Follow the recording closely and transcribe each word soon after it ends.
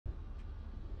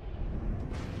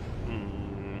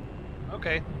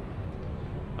Okay.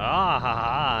 Ah, ha,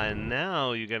 ha, and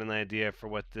now you get an idea for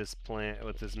what this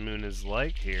moon is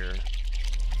like here.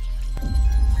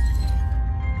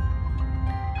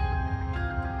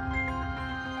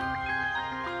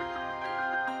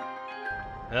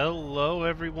 Hello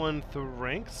everyone,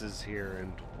 Thoranx is here,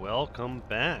 and welcome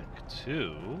back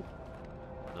to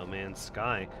No Man's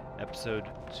Sky, episode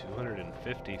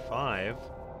 255,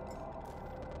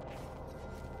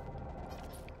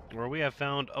 where we have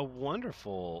found a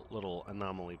wonderful little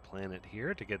anomaly planet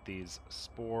here to get these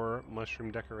spore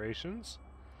mushroom decorations.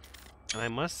 And I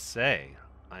must say,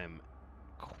 I'm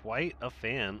quite a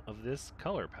fan of this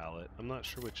color palette. I'm not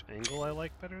sure which angle I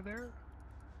like better there.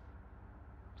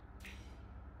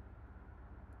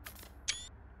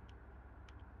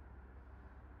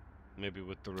 Maybe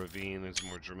with the ravine is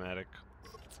more dramatic.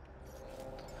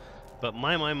 But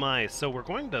my, so we're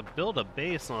going to build a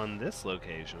base on this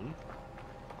location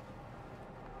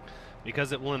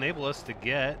because it will enable us to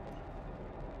get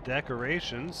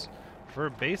decorations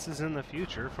for bases in the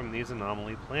future from these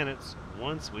anomaly planets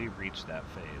once we reach that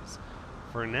phase.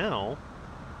 For now,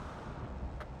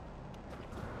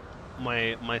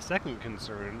 my second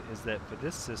concern is that for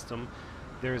this system,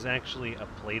 there's actually a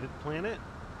plated planet,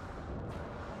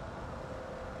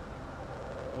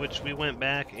 which we went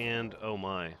back and, oh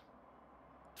my.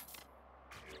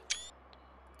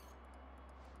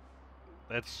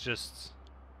 That's just...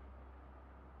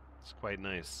 it's quite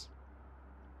nice.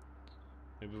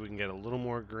 Maybe we can get a little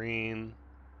more green.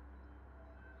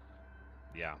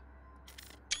 Yeah.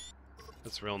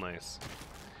 That's real nice.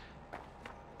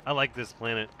 I like this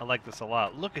planet. I like this a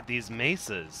lot. Look at these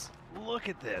mesas. Look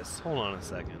at this. Hold on a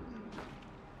second.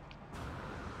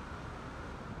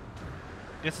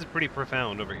 This is pretty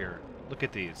profound over here. Look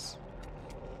at these.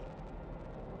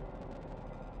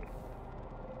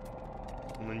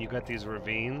 And then you got these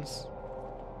ravines.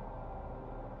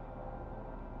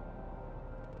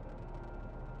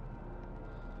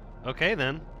 Okay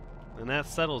then. And that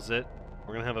settles it.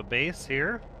 We're gonna have a base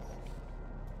here.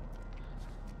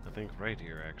 I think right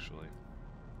here actually.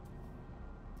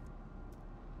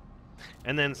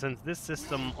 And then since this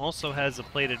system also has a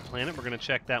plated planet, we're going to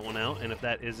check that one out, and if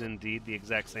that is indeed the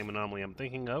exact same anomaly I'm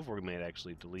thinking of, we may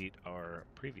actually delete our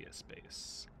previous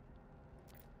base.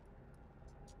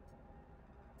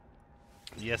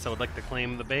 Yes, I would like to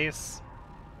claim the base.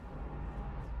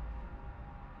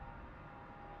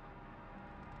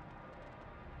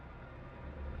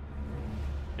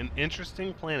 An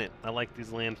interesting planet. I like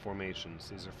these land formations.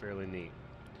 These are fairly neat.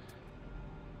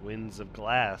 Winds of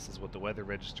glass is what the weather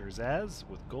registers as,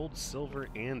 with gold, silver,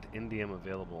 and indium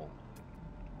available.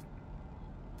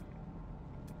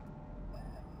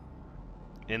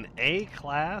 An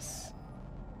A-class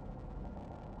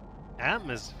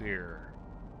atmosphere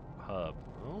hub.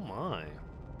 Oh my.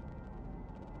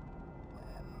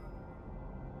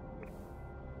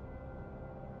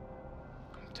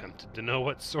 I'm tempted to know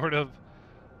what sort of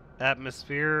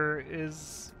atmosphere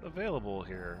is available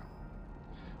here.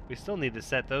 We still need to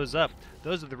set those up.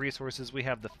 Those are the resources we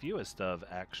have the fewest of,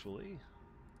 actually,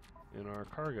 in our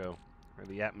cargo, are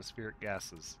the atmospheric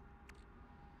gases.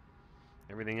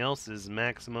 Everything else is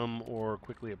maximum or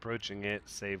quickly approaching it,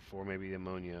 save for maybe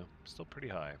ammonia. Still pretty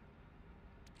high.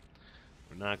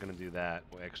 We're not going to do that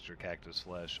with extra cactus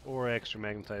flesh or extra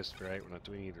magnetized ferrite. We're not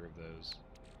doing either of those.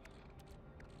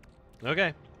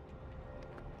 Okay.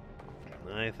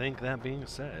 I think that being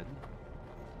said,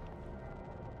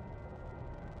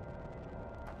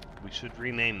 we should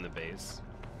rename the base.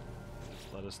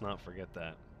 Let us not forget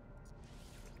that.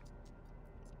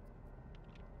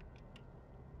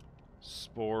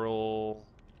 Sporal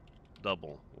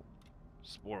double.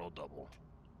 Sporal double.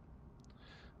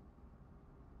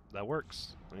 That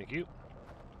works. Thank you.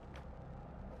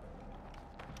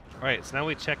 Alright, so now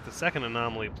we check the second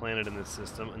anomaly planet in this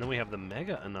system, and then we have the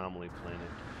mega anomaly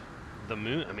planet. The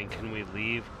moon, I mean, can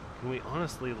we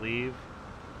honestly leave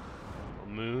a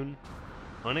moon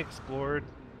unexplored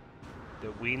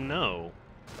that we know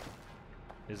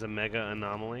is a mega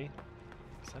anomaly?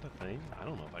 Is that a thing? I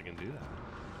don't know if I can do that.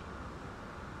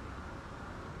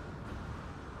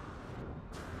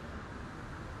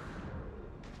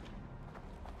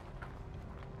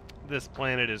 This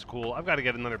planet is cool. I've got to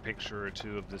get another picture or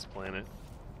two of this planet.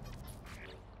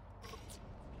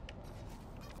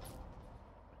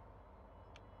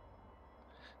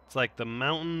 It's like the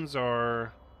mountains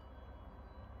are...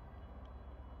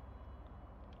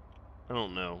 I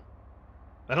don't know.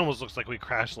 That almost looks like we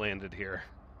crash landed here.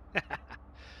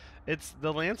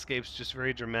 The landscape's just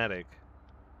very dramatic.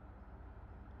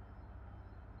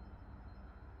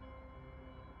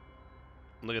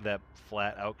 Look at that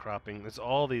flat outcropping. There's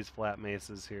all these flat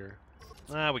mesas here.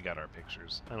 Ah, we got our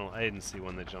pictures. I didn't see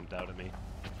one that jumped out at me.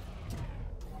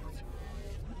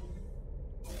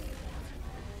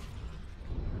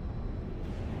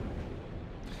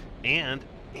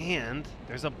 And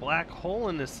there's a black hole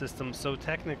in this system, so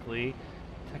technically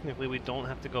we don't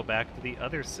have to go back to the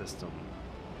other system.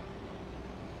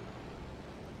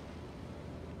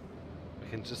 We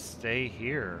can just stay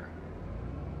here.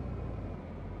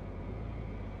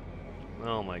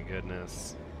 Oh my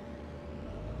goodness.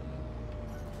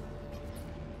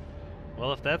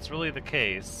 Well, if that's really the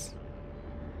case,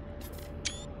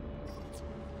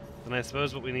 then I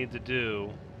suppose what we need to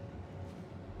do,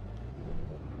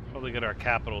 probably get our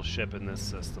capital ship in this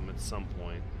system at some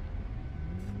point.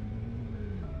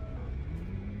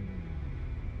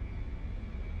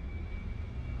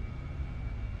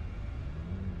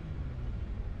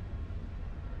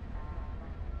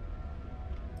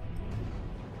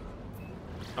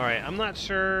 Alright, I'm not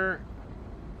sure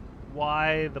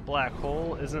why the black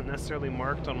hole isn't necessarily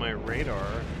marked on my radar.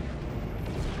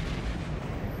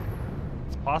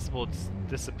 It's possible it's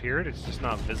disappeared, it's just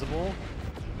not visible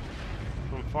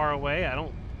from far away. I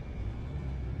don't...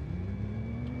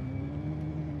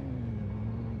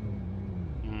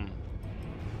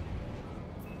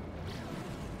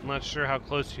 I'm not sure how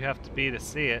close you have to be to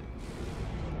see it.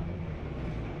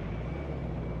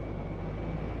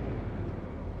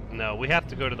 No, we have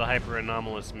to go to the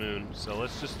hyper-anomalous moon, so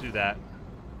let's just do that.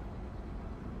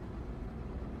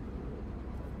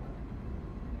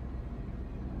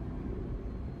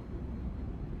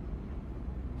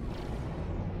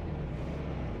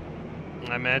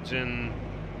 I imagine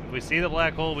if we see the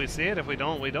black hole, we see it. If we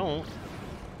don't, we don't.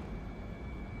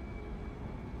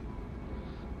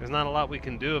 There's not a lot we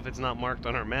can do if it's not marked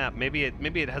on our map. Maybe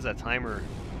it has a timer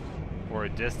or a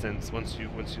distance. Once you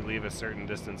leave a certain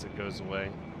distance, it goes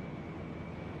away.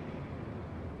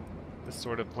 This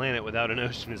sort of planet without an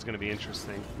ocean is going to be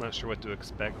interesting. I'm not sure what to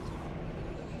expect.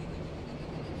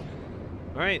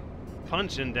 Alright,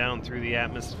 punching down through the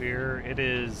atmosphere. It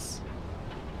is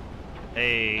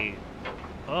a...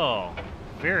 oh,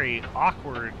 very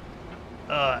awkward...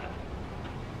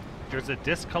 there's a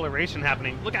discoloration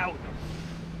happening. Look out!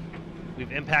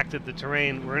 We've impacted the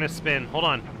terrain. We're in a spin. Hold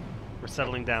on. We're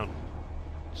settling down.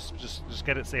 Just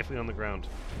get it safely on the ground.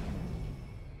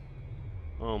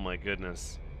 Oh my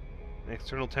goodness.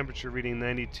 External temperature reading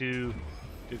 92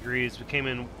 degrees. We came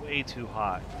in way too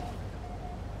hot.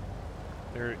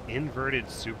 They're inverted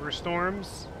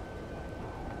superstorms?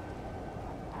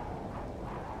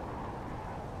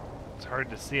 It's hard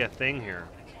to see a thing here.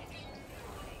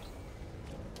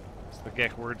 It's the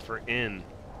Gek word for in.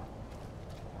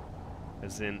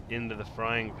 As in, into the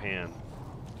frying pan.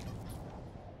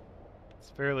 It's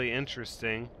fairly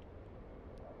interesting.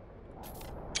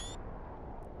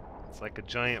 It's like a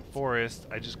giant forest.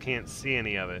 I just can't see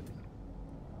any of it.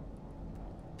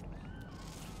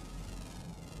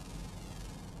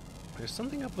 There's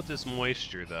something up with this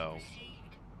moisture, though.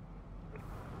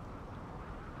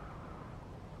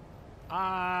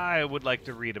 I would like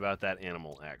to read about that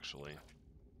animal, actually.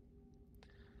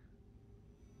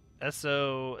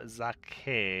 S.O.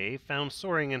 Zake found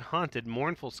soaring in haunted,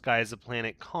 mournful skies of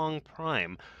planet Kong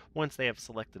Prime. Once they have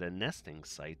selected a nesting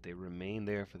site, they remain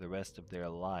there for the rest of their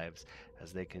lives.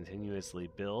 As they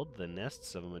continuously build, the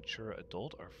nests of a mature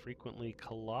adult are frequently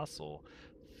colossal,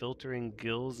 filtering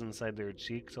gills inside their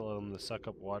cheeks allow them to suck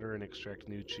up water and extract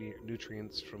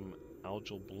nutrients from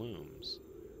algal blooms.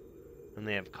 And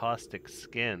they have caustic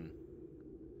skin.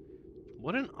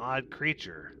 What an odd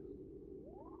creature.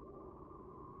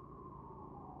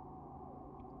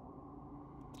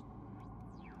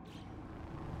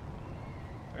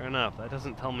 Fair enough. That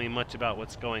doesn't tell me much about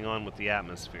what's going on with the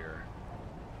atmosphere.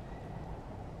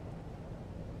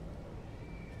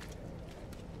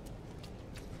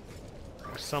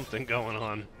 There's something going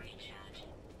on.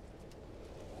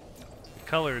 The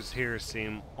colors here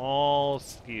seem all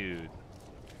skewed.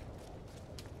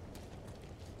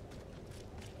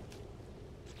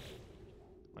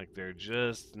 Like they're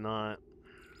just not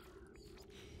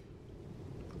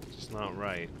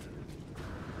right.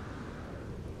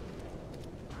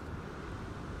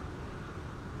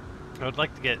 I would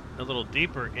like to get a little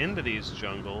deeper into these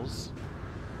jungles.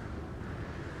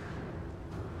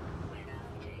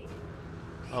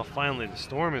 Oh, finally, the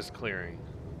storm is clearing.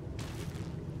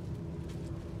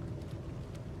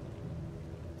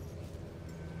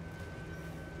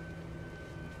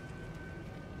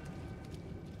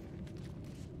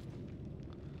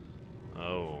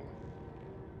 Oh,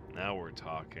 now we're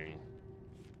talking.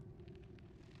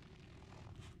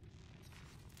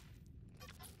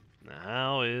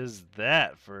 How is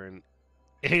that for an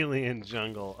alien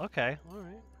jungle? Okay,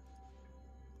 alright.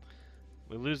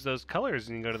 We lose those colors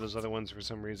and you go to those other ones for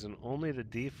some reason. Only the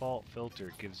default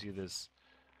filter gives you this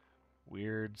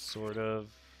weird sort of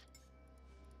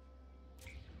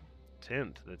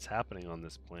tint that's happening on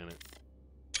this planet.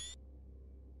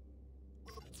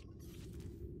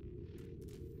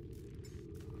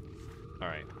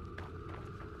 Alright.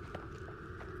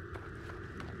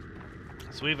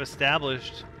 So we've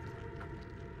established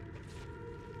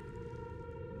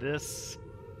this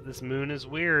moon is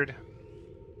weird.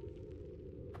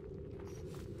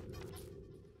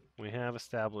 We have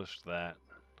established that.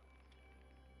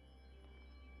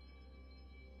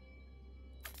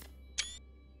 It's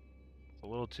a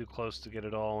little too close to get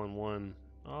it all in one.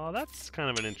 Oh, that's kind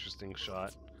of an interesting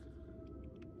shot.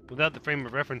 Without the frame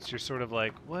of reference, you're sort of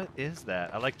like, what is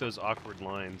that? I like those awkward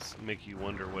lines. Make you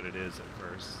wonder what it is at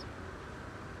first.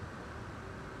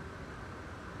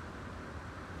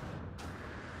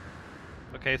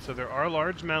 Okay, so there are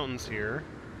large mountains here.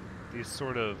 These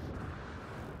sort of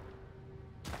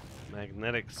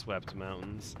magnetic swept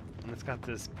mountains. And it's got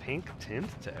this pink tint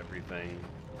to everything.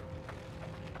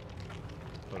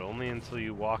 But only until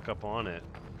you walk up on it.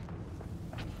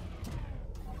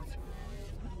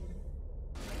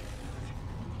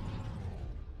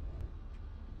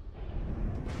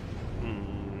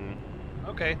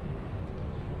 Okay.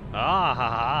 Ah, ha,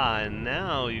 ha, and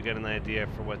now you get an idea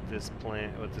for what this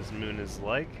moon is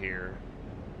like here.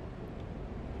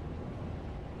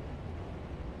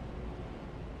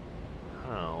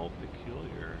 How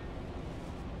peculiar.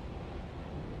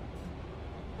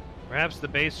 Perhaps the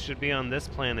base should be on this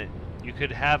planet. You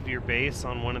could have your base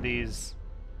on one of these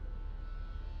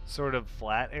sort of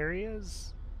flat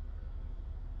areas?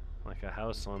 Like a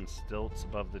house on stilts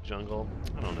above the jungle?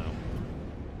 I don't know.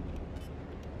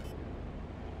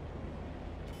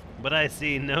 But I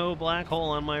see no black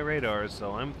hole on my radar,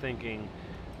 so I'm thinking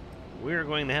we're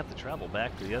going to have to travel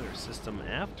back to the other system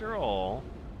after all.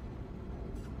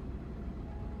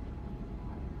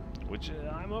 Which,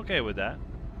 I'm okay with that.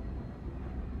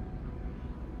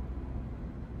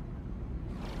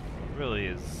 It really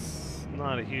is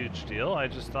not a huge deal. I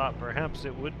just thought perhaps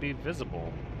it would be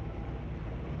visible.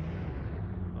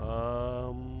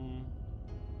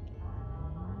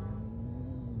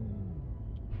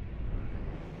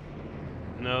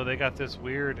 No, they got this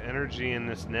weird energy in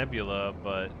this nebula,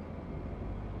 but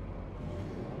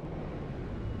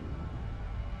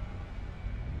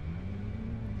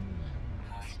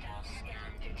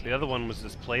the other one was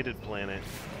this plated planet,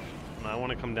 and I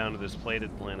want to come down to this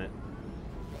plated planet.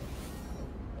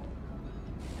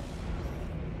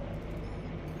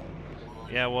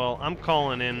 Yeah, well, I'm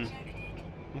calling in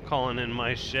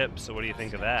my ship, so what do you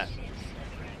think of that?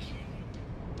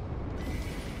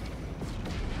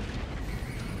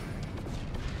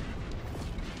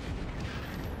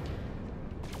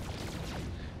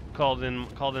 Called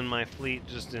in my fleet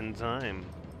just in time.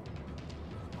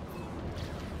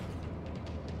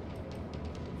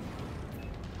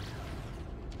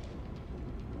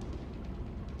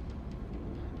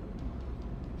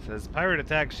 Says pirate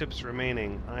attack ships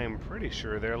remaining. I am pretty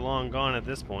sure they're long gone at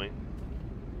this point.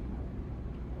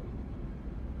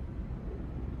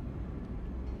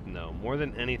 No, more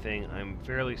than anything, I'm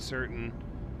fairly certain,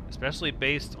 especially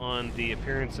based on the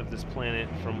appearance of this planet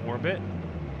from orbit,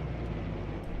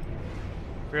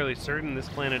 fairly certain this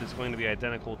planet is going to be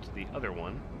identical to the other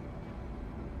one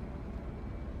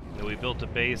that we built a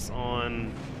base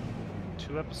on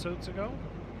 2 episodes ago?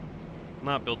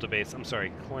 Not built a base, I'm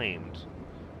sorry, claimed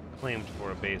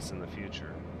for a base in the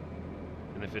future.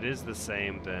 And if it is the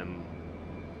same, then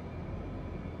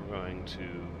we're going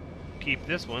to keep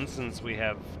this one since we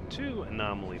have 2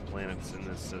 anomaly planets in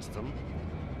this system.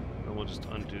 And we'll just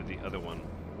undo the other one.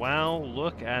 Wow,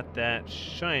 look at that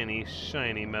shiny,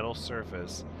 shiny metal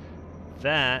surface.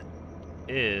 That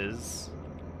is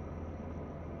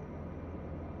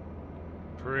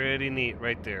pretty neat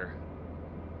right there.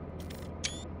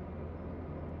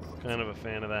 Kind of a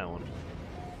fan of that one.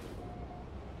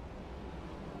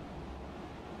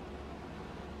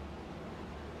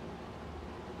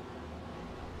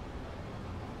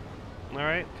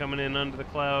 Alright, coming in under the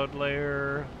cloud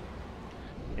layer.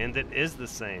 And it is the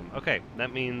same. Okay,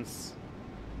 that means...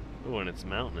 Oh, and it's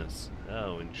mountainous.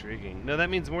 Oh, intriguing. No, that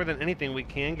means more than anything, we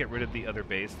can get rid of the other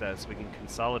base, so we can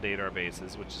consolidate our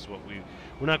bases, which is what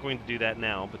we're not going to do that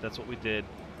now, but that's what we did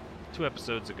 2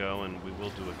 episodes ago, and we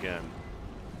will do again.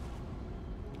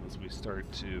 As we start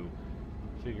to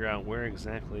figure out where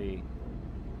exactly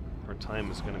our time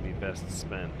is going to be best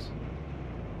spent.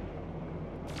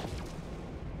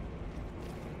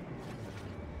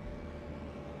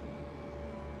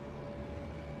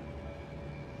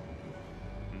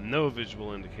 No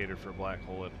visual indicator for black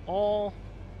hole at all.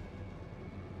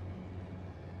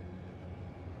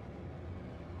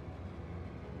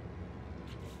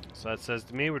 So that says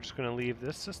to me we're just going to leave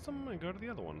this system and go to the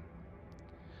other one.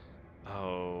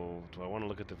 Oh, do I want to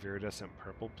look at the viridescent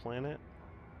purple planet?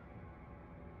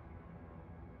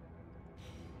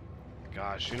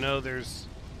 Gosh, you know, there's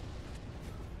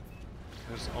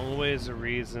always a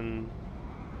reason.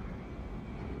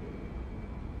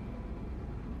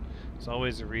 There's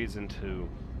always a reason to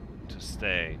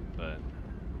stay, but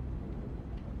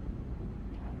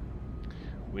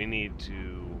we need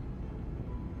to.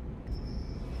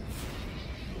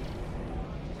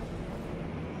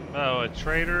 Oh, a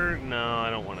trader? No,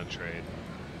 I don't want to trade.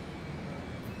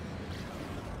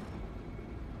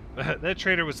 That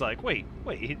trader was like, wait,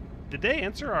 did they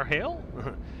answer our hail?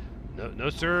 No,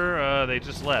 sir, they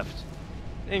just left.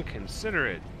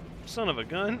 Inconsiderate son of a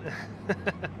gun.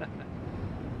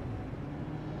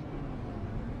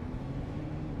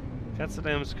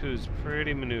 Katsadam's coup's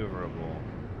pretty maneuverable.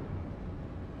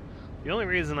 The only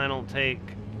reason I don't take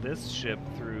this ship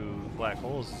through black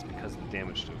holes is because of the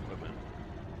damage to equipment.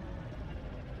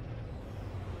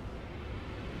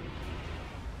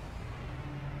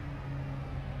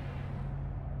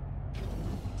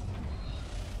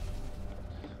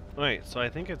 Alright, so I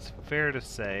think it's fair to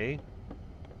say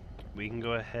we can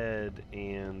go ahead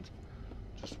and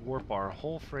just warp our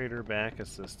whole freighter back a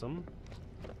system.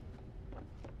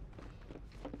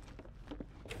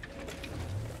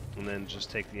 And then just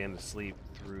take the end of sleep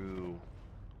through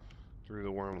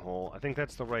the wormhole. I think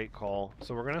that's the right call.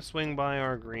 So we're gonna swing by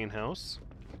our greenhouse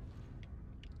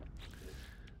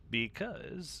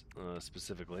because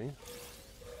specifically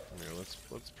here,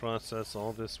 let's process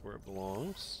all this where it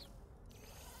belongs.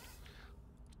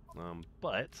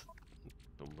 But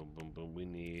boom, boom, boom, boom. We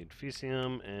need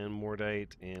Fecium and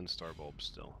Mordite and Star Bulb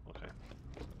still. Okay.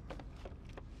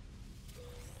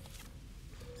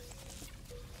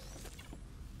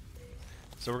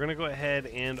 So we're going to go ahead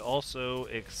and also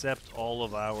accept all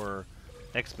of our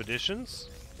expeditions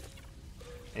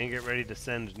and get ready to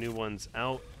send new ones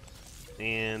out.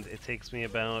 And it takes me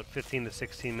about 15 to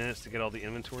 16 minutes to get all the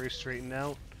inventory straightened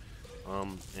out.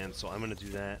 And so I'm going to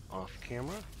do that off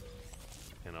camera.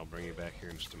 And I'll bring you back here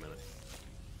in just a minute.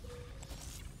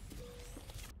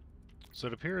 So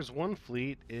it appears one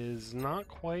fleet is not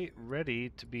quite ready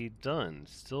to be done.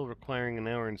 Still requiring an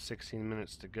hour and 16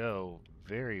 minutes to go.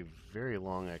 Very, very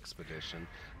long expedition.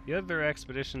 The other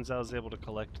expeditions I was able to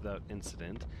collect without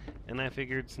incident. And I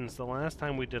figured since the last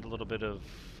time we did a little bit of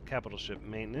capital ship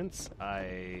maintenance,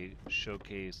 I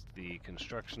showcased the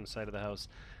construction side of the house,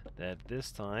 that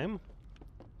this time,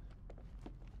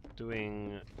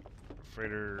 doing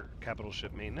freighter capital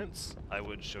ship maintenance, I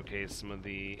would showcase some of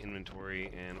the inventory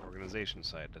and organization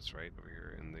side. That's right, over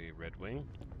here in the Red Wing.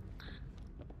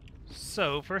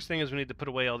 So, first thing is we need to put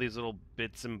away all these little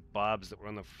bits and bobs that were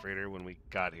on the freighter when we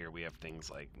got here. We have things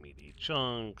like meaty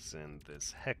chunks and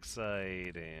this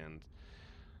hexite and,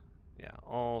 yeah,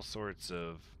 all sorts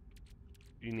of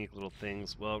unique little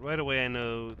things. Well, right away I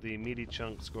know the meaty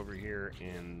chunks go over here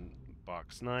in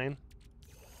box 9.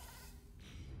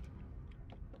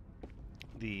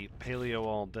 The paleo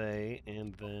all day,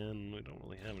 and then we don't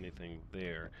really have anything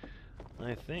there.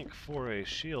 I think for a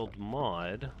shield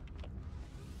mod,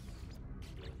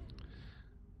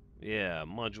 yeah,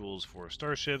 modules for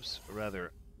starships, a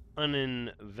rather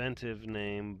uninventive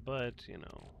name, but you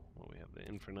know, well, we have the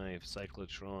Infraknife,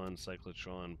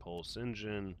 cyclotron, pulse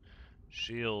engine,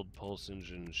 shield, pulse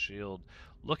engine, shield,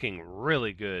 looking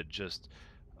really good. Just,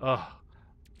 oh,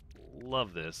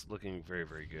 love this, looking very,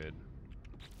 very good.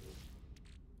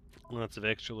 Lots of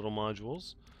extra little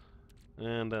modules.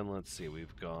 And then let's see,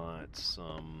 we've got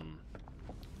some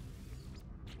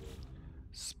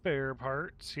spare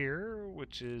parts here,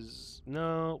 which is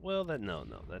no,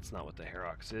 that's not what the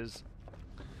Herox is.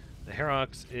 The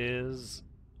Herox is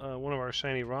one of our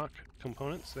shiny rock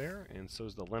components there, and so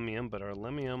is the Lemium, but our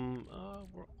Lemium,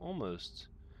 we're almost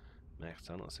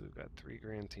maxed out. Let's see, we've got 3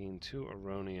 Grantine, 2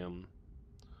 Aronium,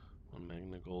 1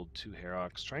 Magna Gold, 2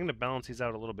 Herox. Trying to balance these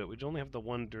out a little bit. We only have the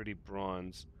 1 Dirty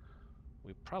Bronze.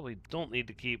 We probably don't need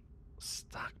to keep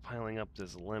stockpiling up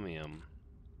this Lemium.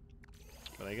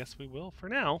 But I guess we will for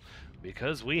now,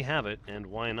 because we have it, and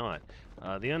why not?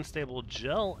 The Unstable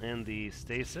Gel and the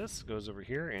Stasis goes over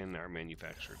here in our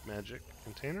Manufactured Magic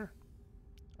container.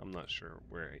 I'm not sure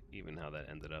even how that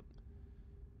ended up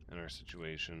in our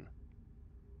situation.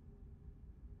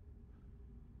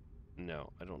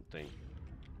 No, I don't think.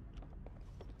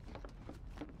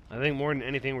 I think more than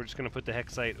anything, we're just going to put the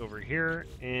Hexite over here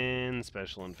in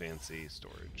Special and Fancy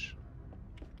storage.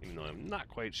 Even though I'm not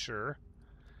quite sure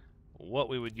what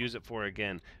we would use it for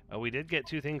again. We did get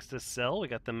two things to sell. We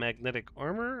got the magnetic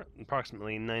armor,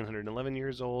 approximately 911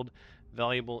 years old,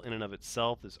 valuable in and of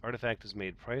itself. This artifact is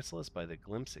made priceless by the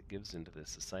glimpse it gives into the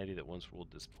society that once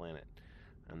ruled this planet.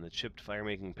 And the chipped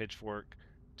fire-making pitchfork,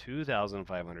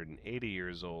 2,580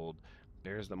 years old,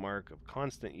 bears the mark of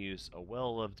constant use, a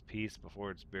well-loved piece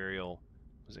before its burial.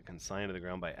 Was it consigned to the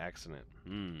ground by accident?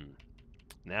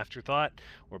 An afterthought,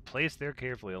 or placed there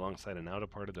carefully alongside an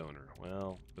out-of-departed owner.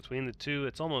 Well, between the two,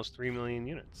 it's almost 3 million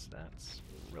units. That's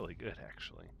really good,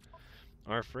 actually.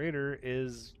 Our freighter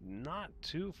is not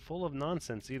too full of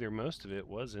nonsense either. Most of it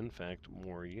was, in fact,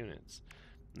 more units.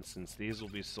 And since these will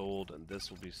be sold, and this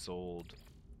will be sold,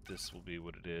 this will be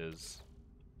what it is.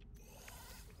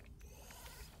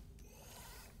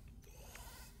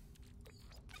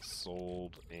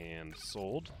 Sold and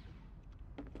sold.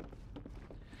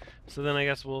 So then I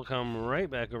guess we'll come right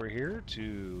back over here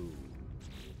to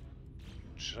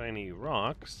shiny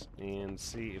rocks and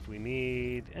see if we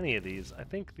need any of these. I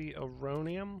think the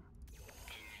Aronium,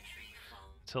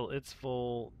 till it's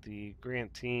full. The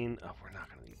Grantine, oh, we're not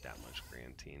going to need that much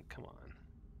Grantine. Come on.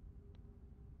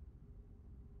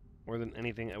 More than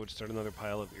anything, I would start another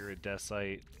pile of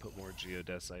Iridesite, put more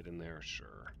Geodesite in there,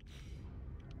 sure.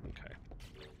 Okay.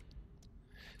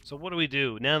 So what do we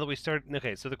do now that we start?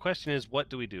 Okay, so the question is, what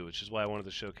do we do? Which is why I wanted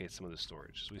to showcase some of the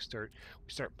storage. So we start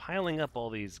piling up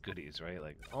all these goodies, right?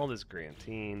 Like all this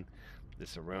Grantine,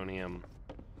 this Aronium.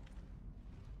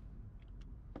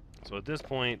 So at this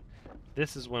point,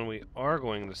 this is when we are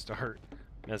going to start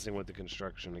messing with the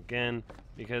construction again,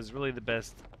 because really the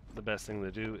best thing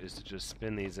to do is to just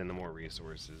spin these into more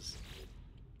resources.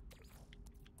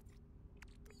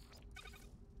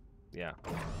 Yeah.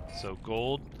 So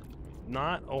gold,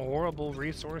 not a horrible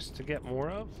resource to get more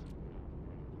of.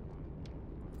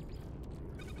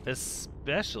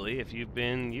 Especially if you've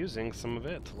been using some of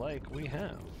it, like we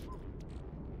have.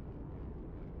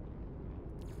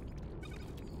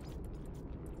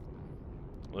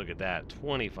 Look at that,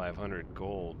 2,500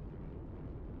 gold.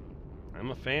 I'm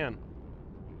a fan.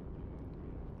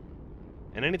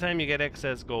 And anytime you get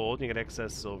excess gold, you get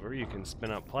excess silver, you can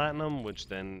spin up platinum, which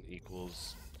then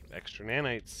equals extra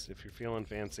nanites if you're feeling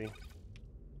fancy.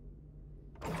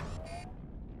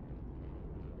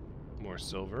 More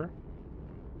silver.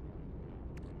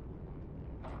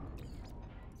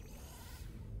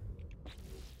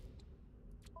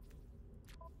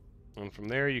 And from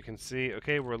there you can see,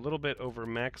 okay, we're a little bit over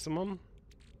maximum.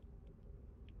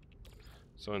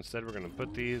 So instead we're going to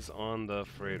put these on the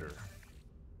freighter.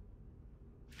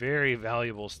 Very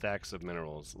valuable stacks of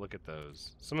minerals. Look at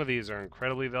those. Some of these are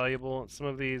incredibly valuable, some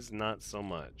of these not so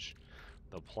much.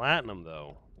 The platinum,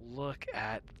 though, look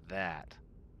at that.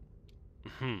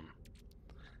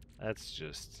 That's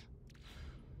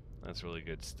really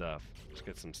good stuff. Let's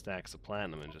get some stacks of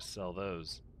platinum and just sell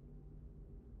those.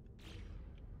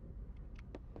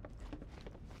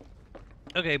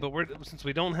 Okay, but since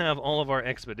we don't have all of our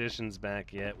expeditions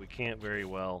back yet, we can't very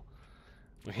well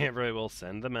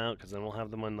send them out, because then we'll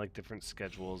have them on like different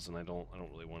schedules, and I don't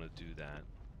really want to do that.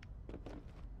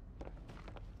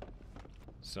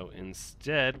 So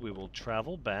instead, we will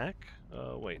travel back.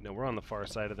 Wait, no, we're on the far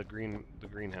side of the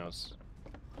greenhouse.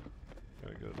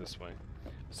 Gotta go this way.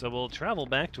 So we'll travel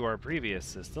back to our previous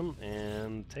system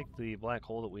and take the black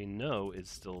hole that we know is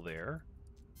still there.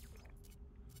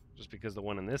 Just because the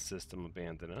one in this system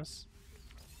abandoned us.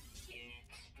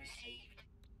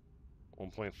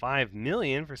 1.5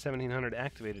 million for 1,700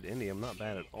 activated indium. Not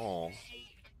bad at all.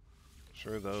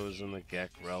 Sure, those in the Gek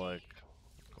relic,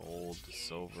 gold,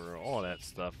 silver, all of that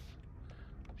stuff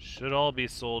should all be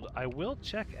sold. I will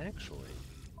check, actually,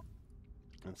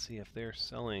 and see if they're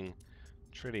selling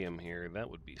tritium here. That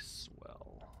would be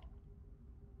swell.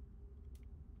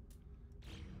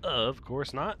 Of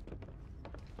course not.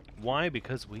 Why?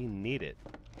 Because we need it.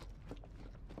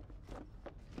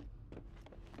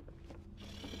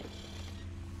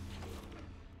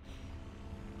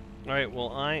 Alright,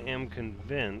 well, I am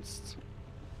convinced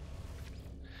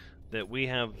that we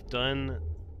have done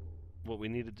what we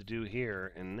needed to do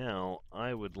here, and now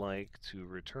I would like to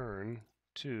return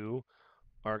to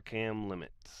our cam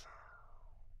limit.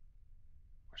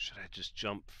 Or should I just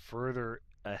jump further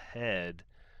ahead?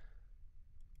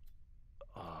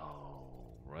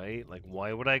 Oh, right? Like,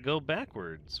 why would I go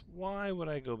backwards? Why would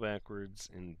I go backwards,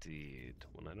 indeed,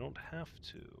 when I don't have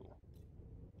to?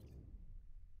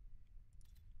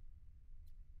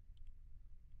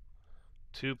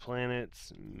 Two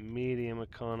planets, medium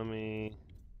economy,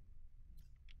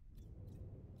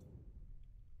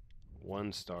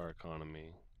 1-star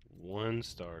economy,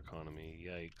 1-star economy,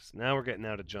 yikes. Now we're getting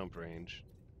out of jump range.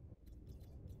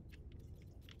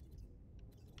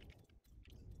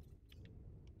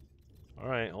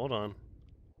 Alright, hold on.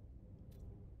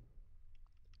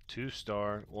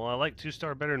 2-star. Well, I like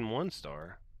 2-star better than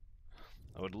 1-star.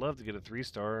 I would love to get a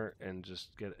 3-star and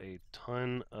just get a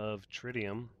ton of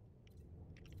tritium.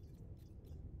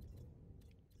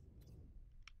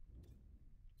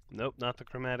 Nope, not the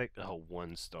chromatic. Oh,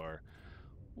 1-star.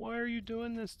 Why are you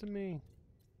doing this to me?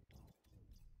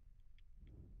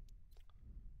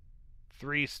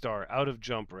 3-star, out of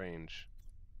jump range.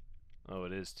 Oh,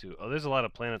 it is too. Oh, there's a lot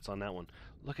of planets on that one.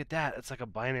 Look at that. It's like a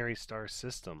binary star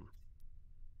system.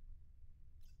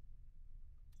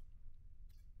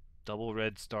 Double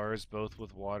red stars, both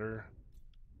with water.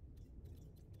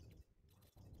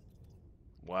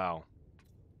 Wow.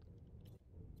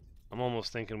 I'm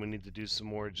almost thinking we need to do some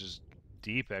more just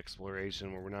deep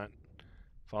exploration where we're not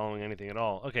following anything at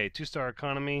all. Okay, 2-star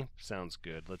economy. Sounds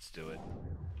good. Let's do it.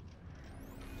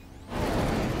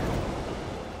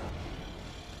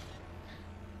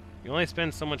 You only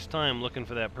spend so much time looking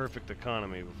for that perfect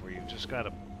economy before you just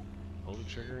gotta pull the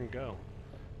trigger and go.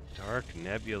 Dark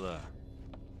nebula.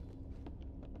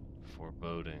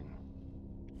 Foreboding.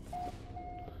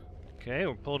 Okay,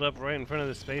 we're pulled up right in front of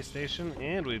the space station,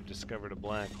 and we've discovered a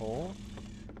black hole.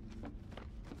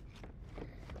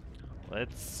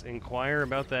 Let's inquire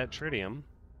about that tritium.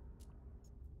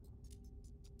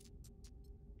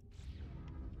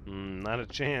 Not a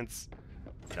chance.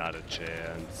 Not a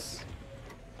chance.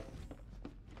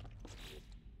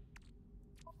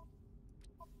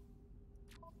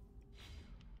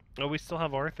 Oh, we still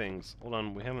have our things. Hold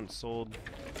on, we haven't sold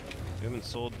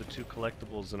the 2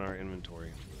 collectibles in our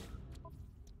inventory.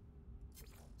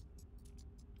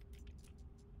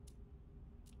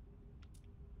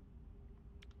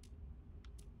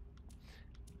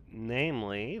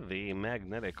 Namely, the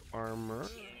magnetic armor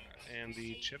and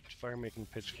the chipped fire-making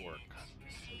pitchfork.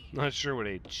 Not sure what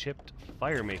a chipped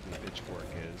fire-making pitchfork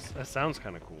is. That sounds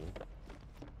kind of cool.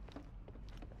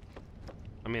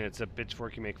 I mean, it's a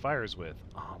pitchfork you make fires with,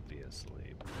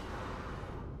 obviously.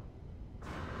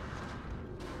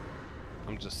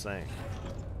 I'm just saying.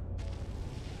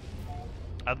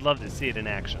 I'd love to see it in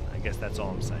action. I guess that's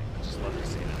all I'm saying. I just love to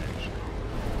see it in action.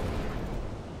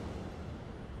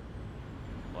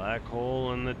 Black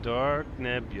hole in the dark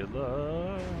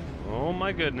nebula. Oh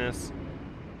my goodness.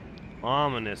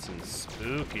 Ominous and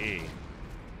spooky.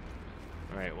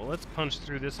 Alright, well let's punch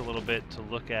through this a little bit to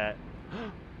look at...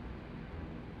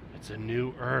 It's a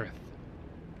new Earth.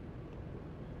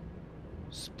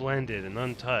 Splendid and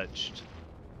untouched.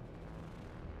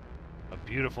 A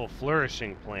beautiful,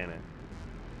 flourishing planet.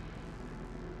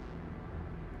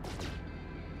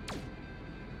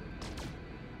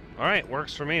 Alright,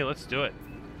 works for me. Let's do it.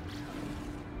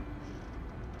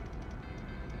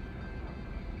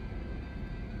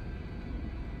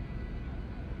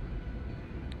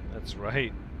 That's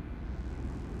right.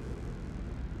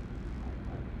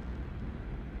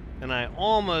 And I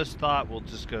almost thought we'll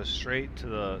just go straight to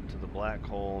the black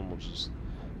hole and we'll just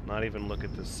not even look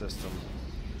at this system.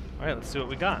 All right, let's see what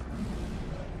we got.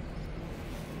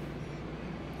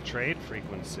 Trade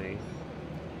frequency.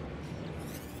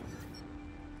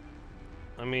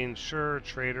 I mean, sure,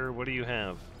 trader, what do you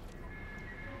have?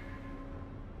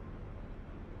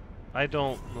 I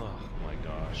don't... Oh my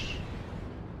gosh.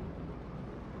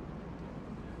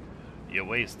 You're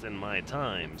wasting my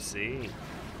time, see?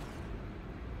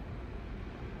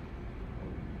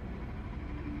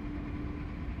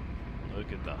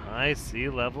 Look at the high sea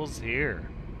levels here.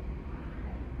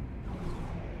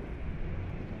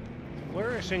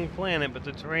 Flourishing planet, but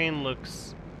the terrain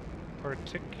looks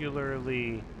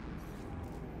particularly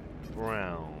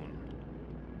brown.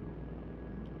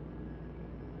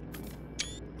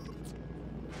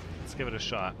 Let's give it a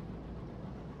shot.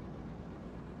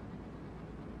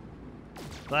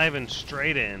 Diving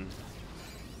straight in.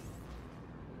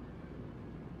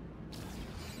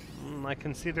 I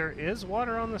can see there is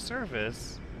water on the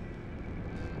surface.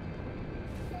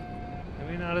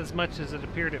 Maybe not as much as it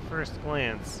appeared at first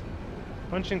glance.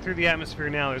 Punching through the atmosphere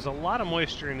now, there's a lot of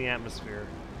moisture in the atmosphere.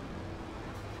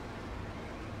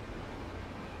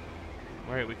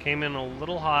 Alright, we came in a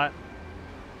little hot,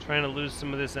 trying to lose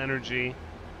some of this energy.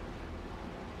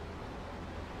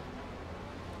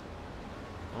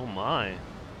 Oh my.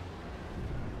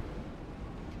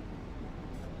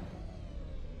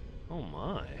 Oh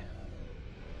my.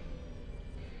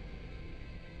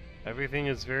 Everything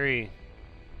is very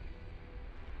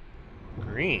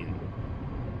green.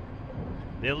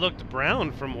 It looked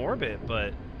brown from orbit,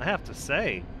 but I have to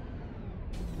say,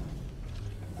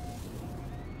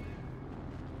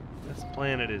 this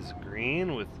planet is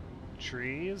green with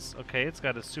trees. Okay, it's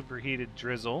got a superheated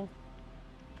drizzle.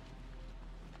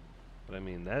 But I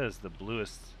mean, that is the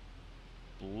bluest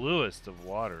bluest of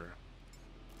water.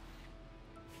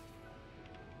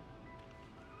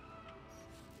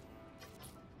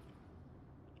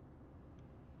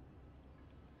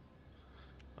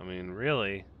 I mean,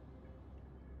 really,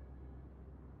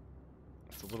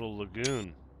 it's a little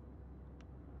lagoon.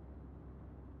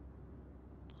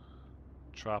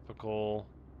 Tropical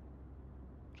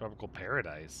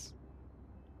paradise.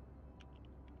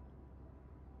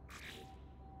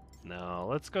 Now,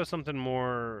 let's go something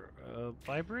more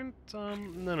vibrant.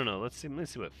 No. Let's see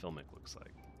what Filmic looks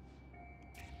like.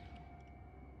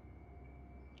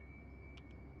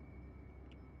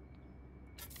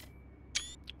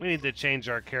 We need to change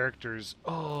our characters.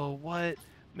 Oh, what?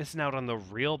 Missing out on the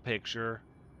real picture.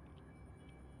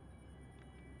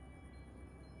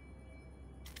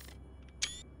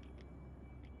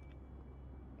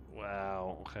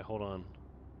 Wow. Okay, hold on.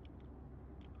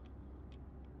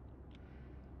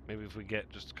 Maybe if we get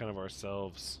just kind of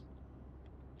ourselves.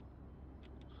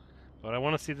 But I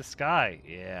want to see the sky.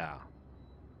 Yeah.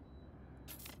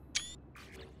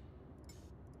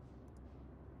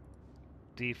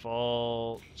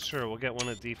 Default. Sure, we'll get one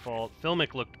at default.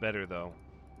 Filmic looked better, though.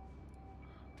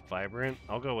 Vibrant.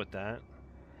 I'll go with that.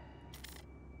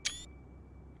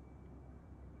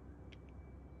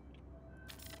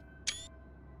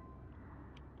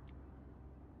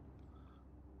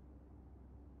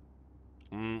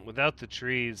 Without the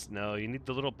trees, no, you need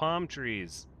the little palm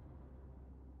trees.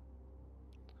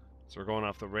 So we're going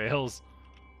off the rails.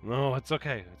 No, it's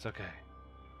okay. It's okay.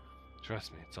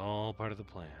 Trust me, it's all part of the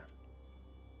plan.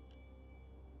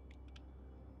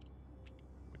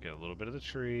 We get a little bit of the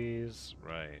trees,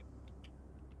 right.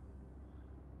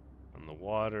 And the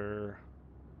water,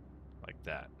 like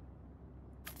that.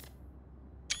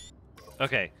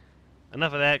 Okay,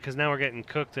 enough of that, because now we're getting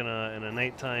cooked in a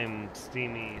nighttime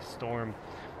steamy storm.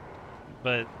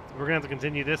 But we're gonna have to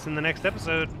continue this in the next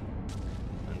episode.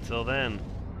 Until then,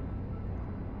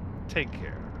 take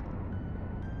care.